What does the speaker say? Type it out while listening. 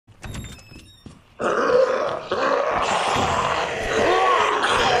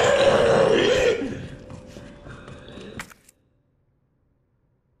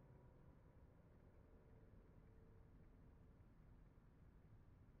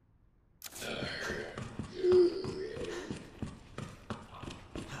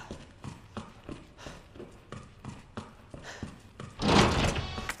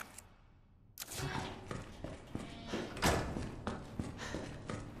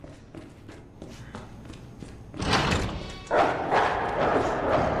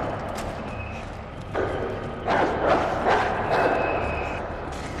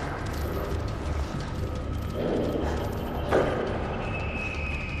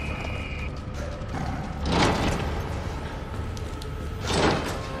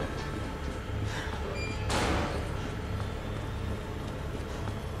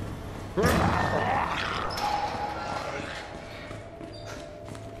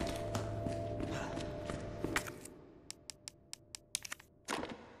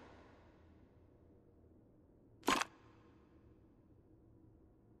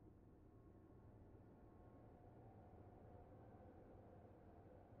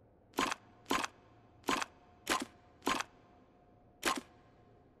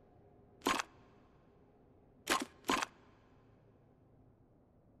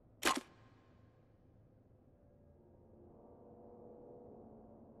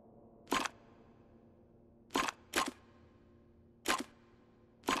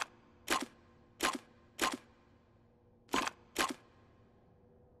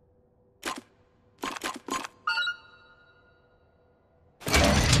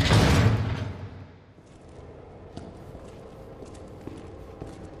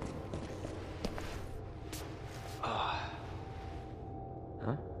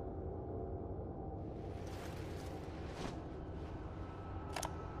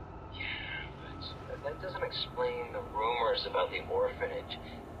explain the rumors about the orphanage.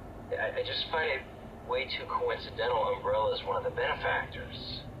 I just find it way too coincidental Umbrella's one of the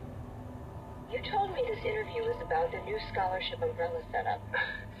benefactors. You told me this interview was about the new scholarship Umbrella set up.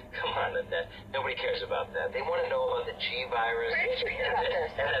 Come on, Annette. Nobody cares about that. They want to know about the G virus. Where did you hear about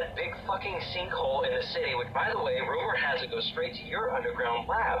this? And that big fucking sinkhole in the city, which, by the way, rumor has it goes straight to your underground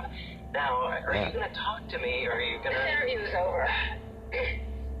lab. Now, are you going to talk to me, or are you going to... This interview is over.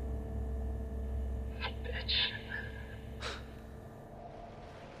 Bitch.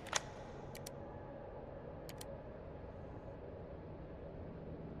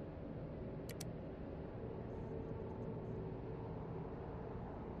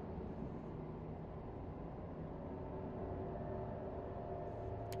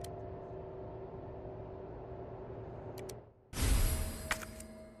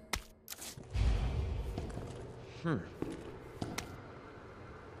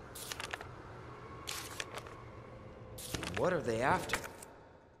 What are they after?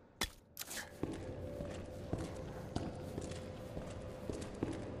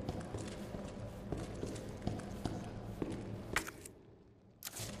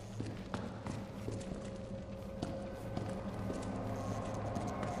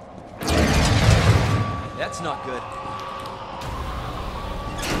 That's not good.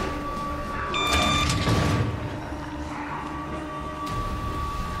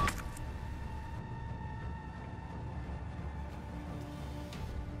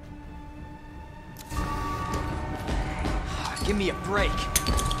 Give me a break.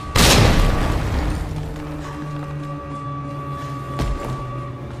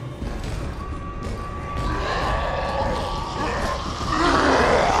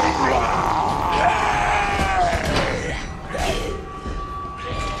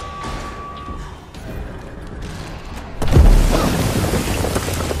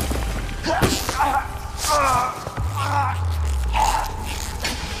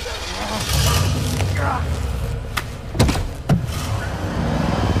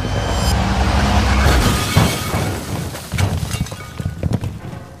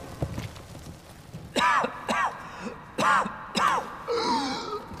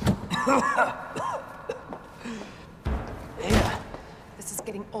 This is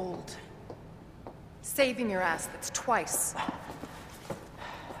getting old. Saving your ass, that's twice.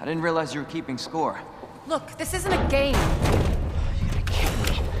 I didn't realize you were keeping score. Look, this isn't a game. You're gonna kill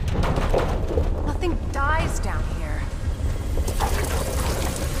me. Nothing dies down here.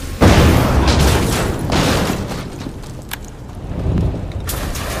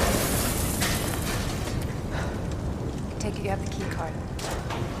 Take it you have the key card.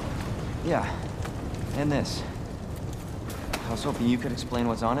 Yeah, and this. I was hoping you could explain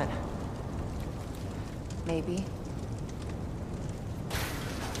what's on it. Maybe.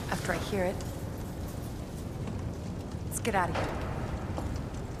 After I hear it. Let's get out of here.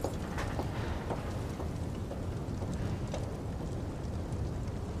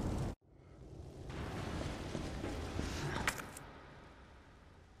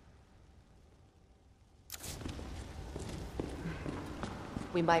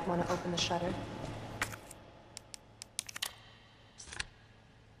 We might want to open the shutter.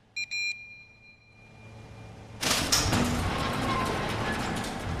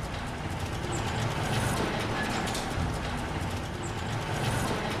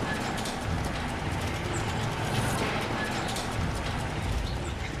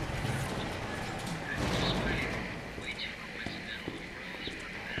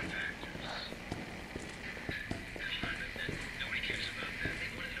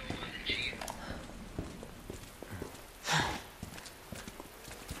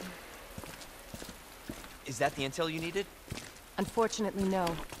 Is that the intel you needed? Unfortunately,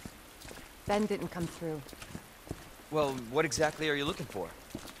 no. Ben didn't come through. Well, what exactly are you looking for?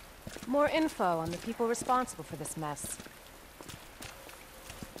 More info on the people responsible for this mess.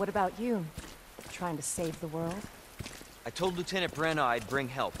 What about you? Trying to save the world? I told Lieutenant Brenna I'd bring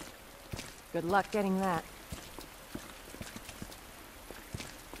help. Good luck getting that.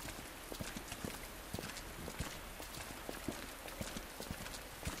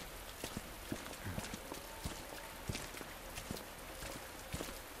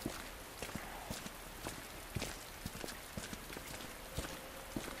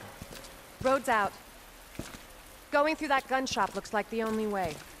 Road's out. Going through that gun shop looks like the only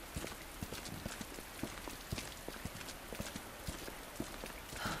way.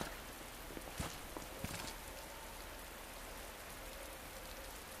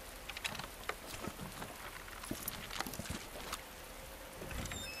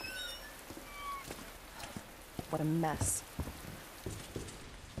 What a mess.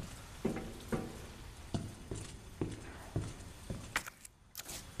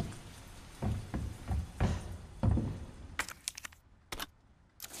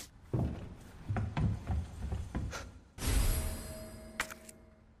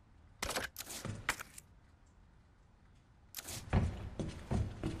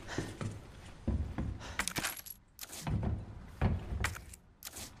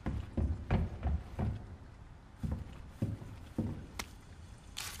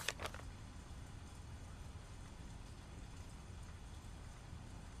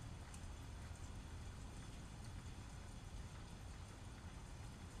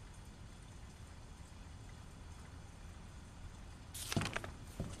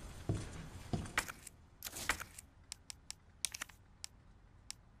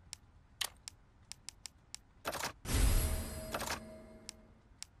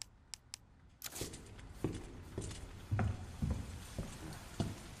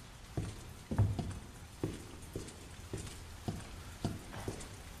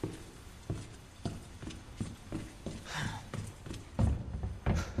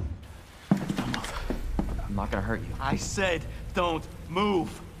 gonna hurt you. I said don't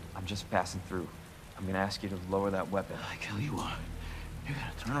move. I'm just passing through. I'm gonna ask you to lower that weapon. Like hell you are. You're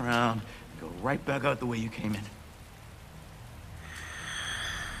gonna turn around and go right back out the way you came in.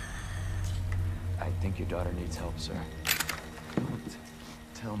 I think your daughter needs help, sir. Don't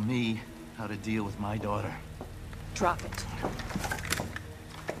tell me how to deal with my daughter. Drop it.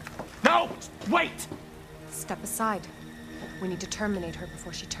 No! Wait! Step aside. We need to terminate her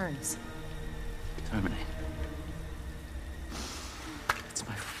before she turns. Terminate. It's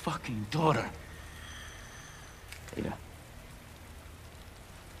my fucking daughter. Ada.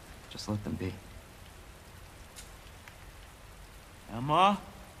 Just let them be. Emma?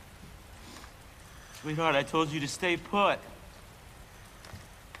 Sweetheart, I told you to stay put.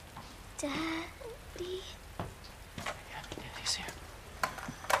 Daddy? Yeah, Daddy's here.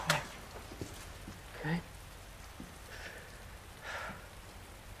 Come here. Okay?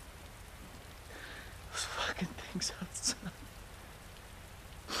 Those fucking things outside.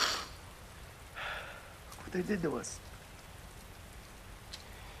 Look what they did to us.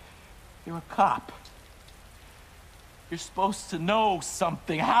 You're a cop. You're supposed to know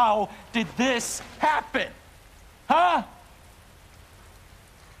something. How did this happen? Huh?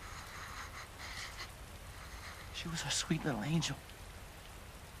 She was our sweet little angel.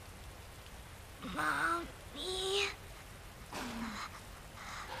 Mommy?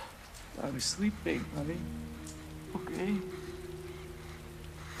 I was sleeping, honey. Okay?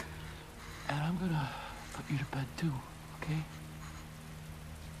 And I'm gonna put you to bed too, okay?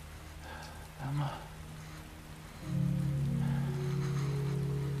 Emma.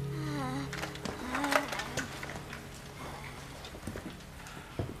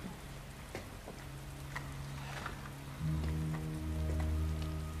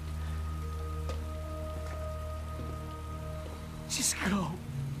 Just go.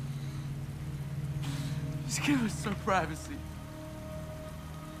 Just give us some privacy.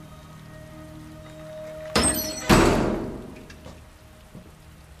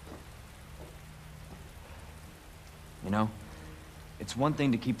 You know, it's one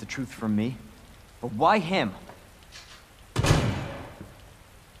thing to keep the truth from me, but why him?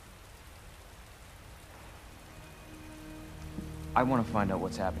 I want to find out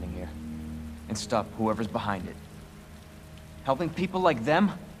what's happening here, and stop whoever's behind it. Helping people like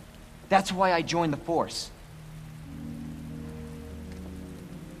them? That's why I joined the force.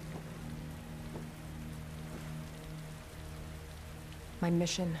 My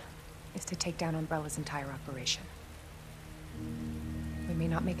mission is to take down Umbrella's entire operation. We may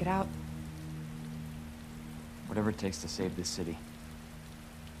not make it out. Whatever it takes to save this city.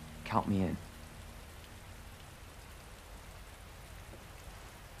 Count me in.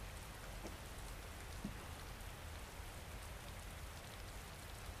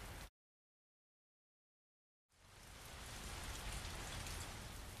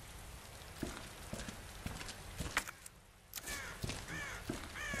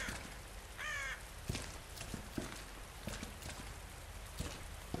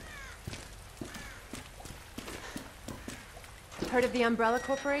 Heard of the Umbrella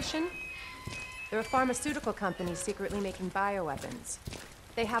Corporation? They're a pharmaceutical company secretly making bioweapons.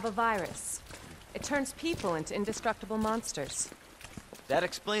 They have a virus. It turns people into indestructible monsters. That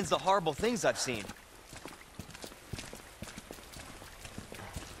explains the horrible things I've seen.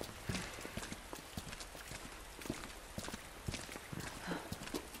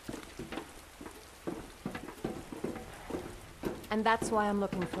 And that's why I'm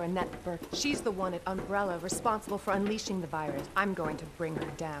looking for Annette Burke. She's the one at Umbrella responsible for unleashing the virus. I'm going to bring her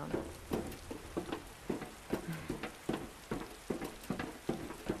down.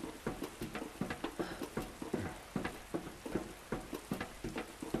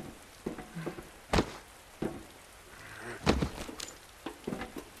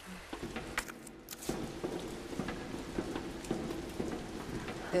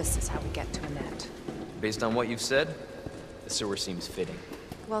 This is how we get to Annette. Based on what you've said, the sewer seems fitting.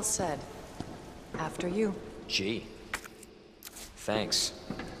 Well said. After you. Gee. Thanks.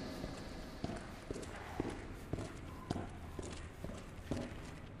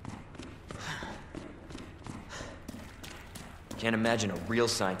 Can't imagine a real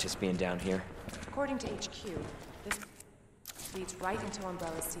scientist being down here. According to HQ, this leads right into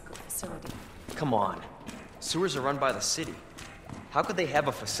Umbrella's secret facility. Come on. Sewers are run by the city. How could they have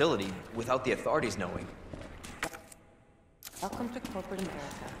a facility without the authorities knowing? Welcome to corporate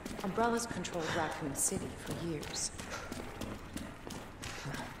America. Umbrella's controlled Raccoon City for years.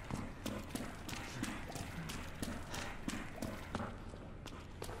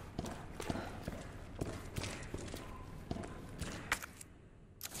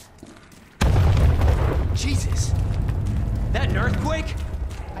 Jesus! That an earthquake?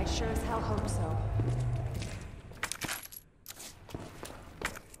 I sure as hell hope so.